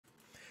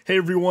Hey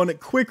everyone,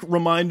 quick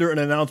reminder and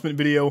announcement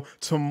video.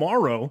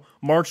 Tomorrow,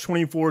 March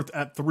 24th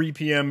at 3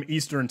 p.m.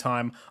 Eastern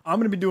Time, I'm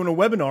going to be doing a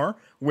webinar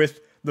with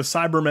the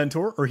Cyber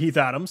Mentor, or Heath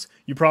Adams.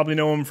 You probably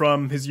know him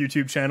from his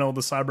YouTube channel,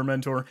 The Cyber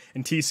Mentor,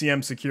 and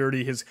TCM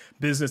Security, his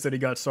business that he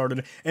got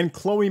started, and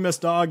Chloe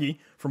Messdaghi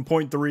from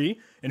Point 3,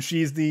 and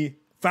she's the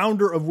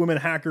founder of Women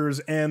Hackers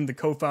and the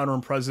co-founder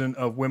and president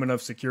of Women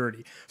of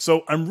Security.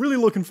 So I'm really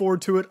looking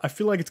forward to it. I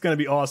feel like it's going to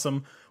be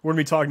awesome. We're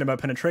going to be talking about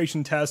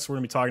penetration tests. We're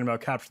going to be talking about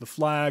capture the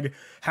flag,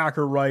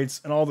 hacker rights,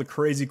 and all the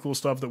crazy cool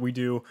stuff that we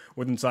do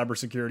within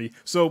cybersecurity.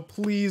 So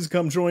please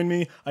come join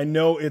me. I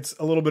know it's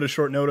a little bit of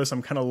short notice.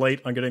 I'm kind of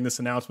late on getting this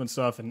announcement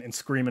stuff and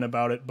screaming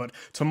about it. But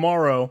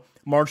tomorrow,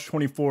 March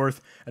 24th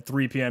at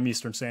 3 p.m.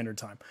 Eastern Standard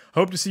Time.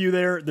 Hope to see you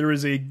there. There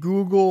is a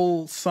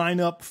Google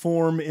sign-up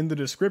form in the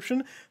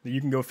description that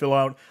you can go fill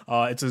out.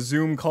 It's a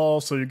Zoom call,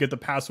 so you get the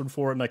password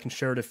for it, and I can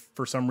share it if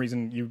for some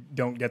reason you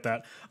don't get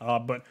that.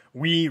 But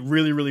we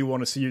really, really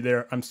want to see you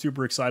there. I'm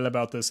super excited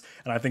about this,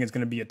 and I think it's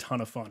going to be a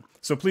ton of fun.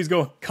 So please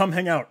come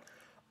hang out.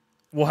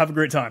 We'll have a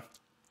great time.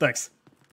 Thanks.